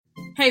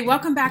Hey,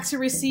 welcome back to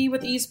Receive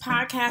with Ease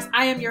podcast.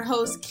 I am your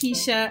host,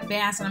 Keisha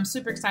Bass, and I'm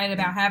super excited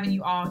about having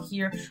you all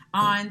here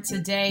on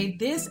today.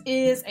 This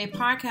is a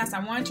podcast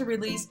I wanted to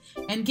release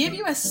and give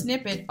you a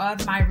snippet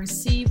of my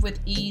Receive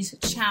with Ease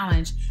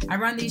challenge. I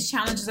run these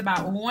challenges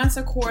about once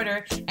a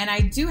quarter, and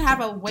I do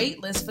have a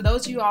wait list for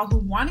those of you all who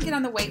want to get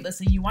on the wait list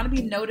and you want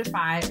to be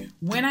notified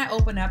when I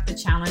open up the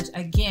challenge.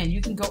 Again,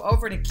 you can go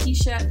over to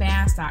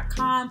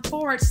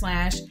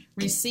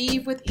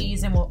KeishaBass.com/receive with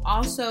ease, and we'll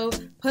also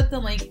put the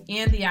link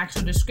in the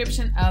actual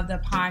description of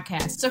the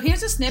podcast. So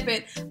here's a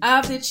snippet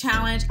of the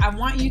challenge. I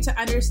want you to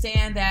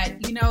understand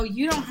that, you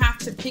don't have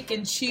to pick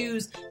and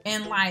choose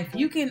in life.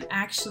 You can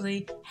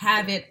actually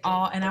have it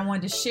all. And I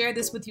wanted to share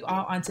this with you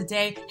all on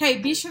today. Hey,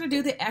 be sure to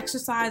do the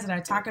exercise that I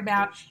talk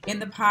about in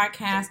the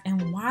podcast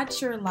and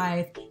watch your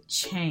life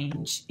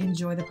change.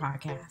 Enjoy the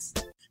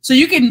podcast. So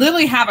you can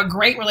literally have a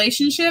great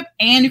relationship,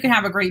 and you can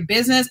have a great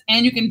business,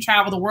 and you can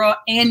travel the world,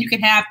 and you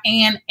can have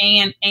and,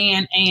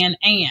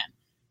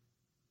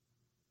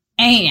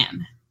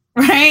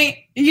 right?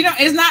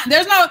 There's no,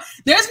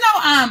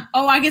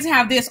 I get to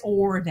have this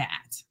or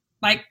that.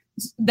 Like,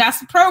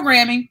 that's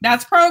programming.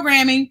 Let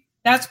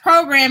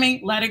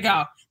it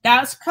go.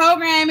 That's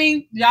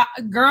programming.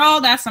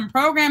 Girl, that's some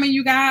programming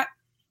you got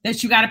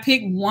that you got to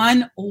pick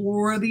one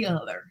or the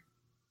other.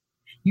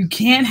 You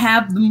can't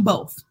have them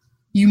both.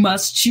 You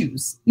must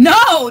choose.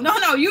 No,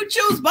 you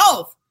choose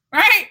both,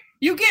 right?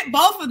 You get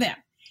both of them.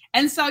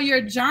 And so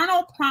your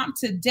journal prompt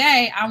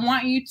today, I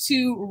want you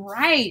to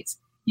write.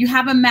 You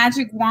have a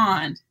magic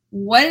wand.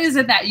 What is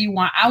it that you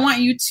want? I don't want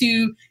you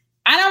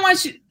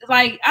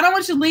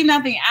to leave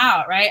nothing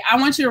out, right? I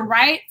want you to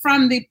write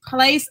from the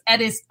place that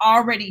it's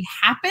already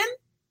happened.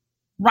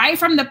 Right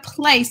from the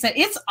place that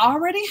it's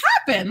already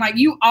happened. Like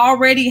you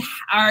already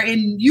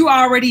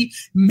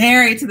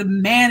married to the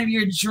man of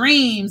your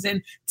dreams,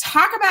 and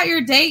talk about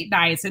your date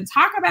nights and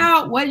talk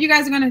about what you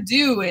guys are going to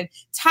do and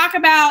talk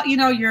about,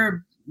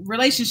 your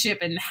relationship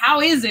and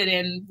how is it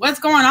and what's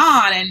going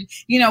on and,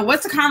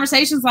 what's the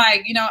conversations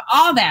like,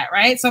 all that.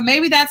 Right. So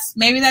maybe that's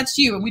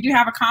you. And we do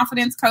have a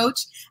confidence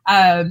coach.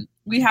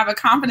 We have a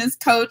confidence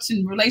coach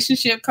and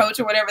relationship coach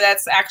or whatever.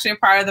 That's actually a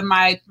part of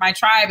my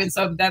tribe. And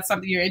so if that's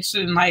something you're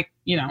interested in,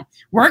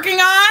 working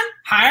on,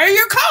 hire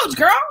your coach,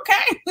 girl.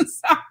 Okay.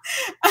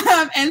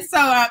 And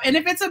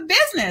if it's a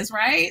business,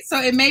 right?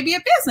 So it may be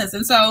a business.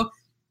 And so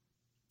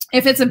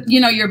if it's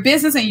your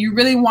business and you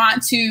really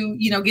want to,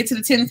 get to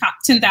the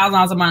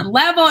 $10,000 a month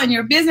level in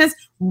your business,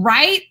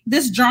 write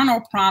this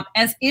journal prompt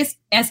as if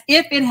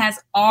it has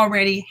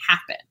already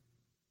happened.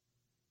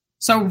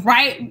 So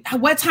write,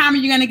 what time are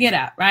you going to get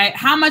up, right?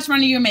 How much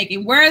money you're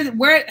making,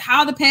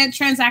 how the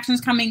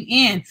transactions coming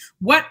in,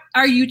 what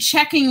are you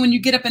checking when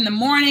you get up in the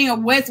morning, or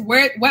what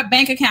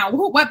bank account,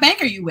 what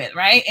bank are you with,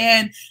 right?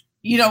 And,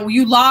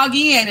 you log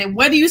in, and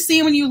what do you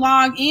see when you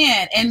log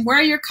in, and where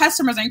are your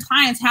customers and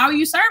clients? How are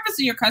you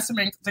servicing your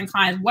customers and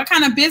clients? What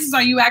kind of business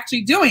are you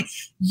actually doing?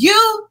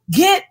 You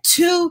get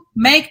to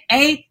make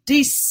a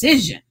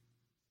decision.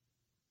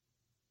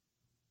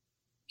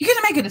 You get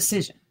to make a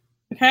decision,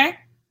 okay?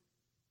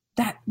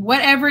 That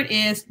whatever it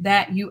is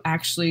that you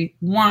actually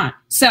want.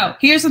 So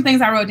here's some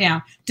things I wrote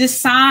down.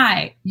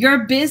 Decide.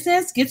 Your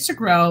business gets to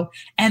grow,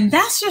 and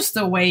that's just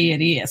the way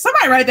it is.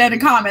 Somebody write that in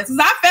the comments,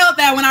 because I felt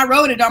that when I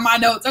wrote it on my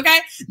notes.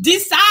 Okay,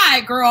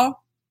 decide,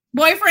 girl,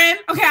 boyfriend.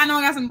 Okay, I know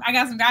I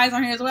got some guys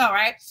on here as well,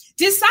 right?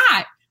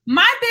 Decide.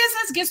 My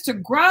business gets to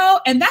grow,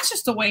 and that's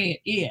just the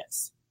way it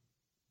is.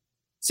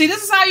 See,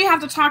 this is how you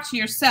have to talk to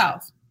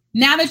yourself.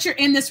 Now that you're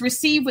in this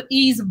Receive with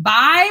Ease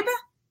vibe,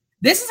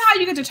 this is how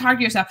you get to talk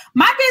to yourself.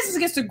 My business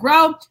gets to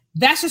grow.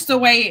 That's just the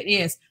way it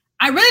is.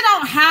 I really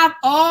don't have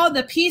all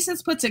the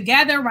pieces put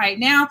together right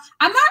now.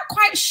 I'm not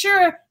quite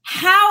sure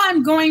how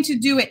I'm going to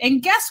do it.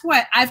 And guess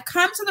what? I've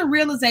come to the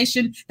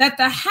realization that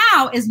the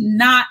how is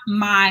not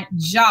my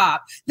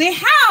job. The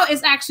how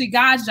is actually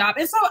God's job.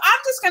 And so I'm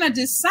just going to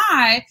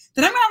decide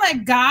that I'm going to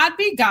let God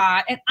be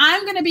God, and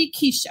I'm going to be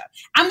Keisha.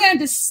 I'm going to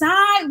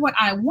decide what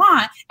I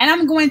want, and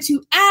I'm going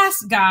to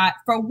ask God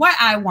for what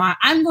I want.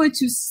 I'm going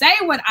to say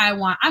what I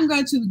want. I'm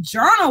going to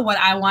journal what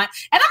I want,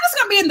 and I'm just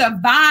going to be in the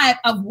vibe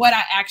of what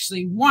I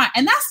actually want.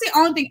 And that's the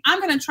only thing I'm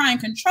going to try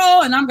and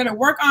control, and I'm going to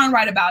work on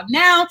right about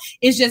now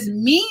is just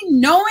me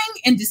knowing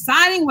and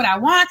deciding what I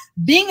want,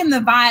 being in the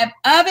vibe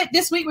of it.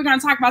 This week, we're going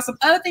to talk about some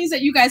other things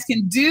that you guys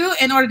can do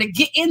in order to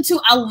get into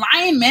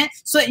alignment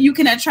so that you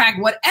can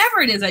attract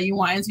whatever it is that you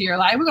want into your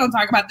life. We're going to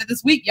talk about that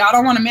this week. Y'all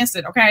don't want to miss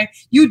it, okay?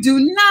 You do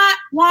not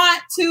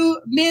want to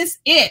miss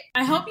it.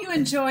 I hope you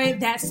enjoyed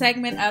that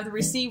segment of the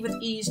Receive with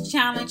Ease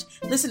challenge.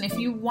 Listen, if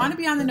you want to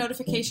be on the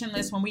notification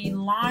list when we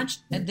launch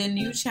the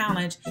new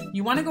challenge,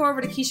 you want to go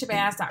over to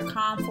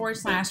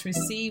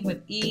KeishaBass.com/receive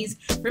with ease.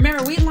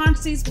 Remember, we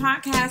launch these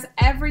podcasts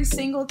every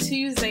single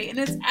Tuesday, and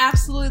it's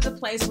absolutely the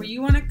place where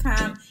you want to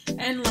come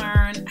and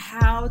learn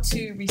how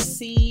to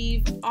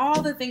receive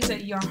all the things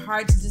that your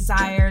heart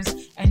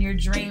desires and your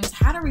dreams,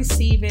 how to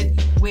receive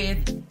it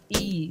with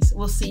ease.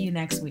 We'll see you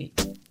next week.